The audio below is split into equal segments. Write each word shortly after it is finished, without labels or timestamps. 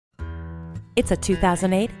It's a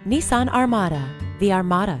 2008 Nissan Armada. The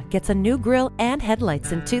Armada gets a new grille and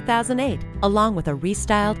headlights in 2008, along with a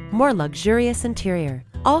restyled, more luxurious interior.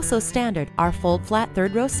 Also standard are fold-flat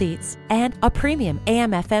third-row seats and a premium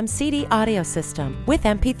AM/FM CD audio system with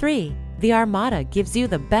MP3. The Armada gives you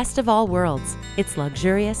the best of all worlds. It's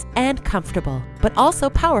luxurious and comfortable, but also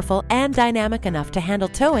powerful and dynamic enough to handle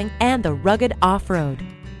towing and the rugged off-road.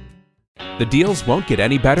 The deals won't get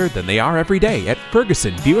any better than they are every day at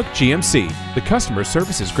Ferguson Buick GMC. The customer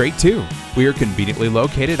service is great too. We are conveniently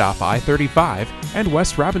located off I-35 and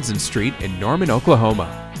West Robinson Street in Norman,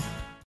 Oklahoma.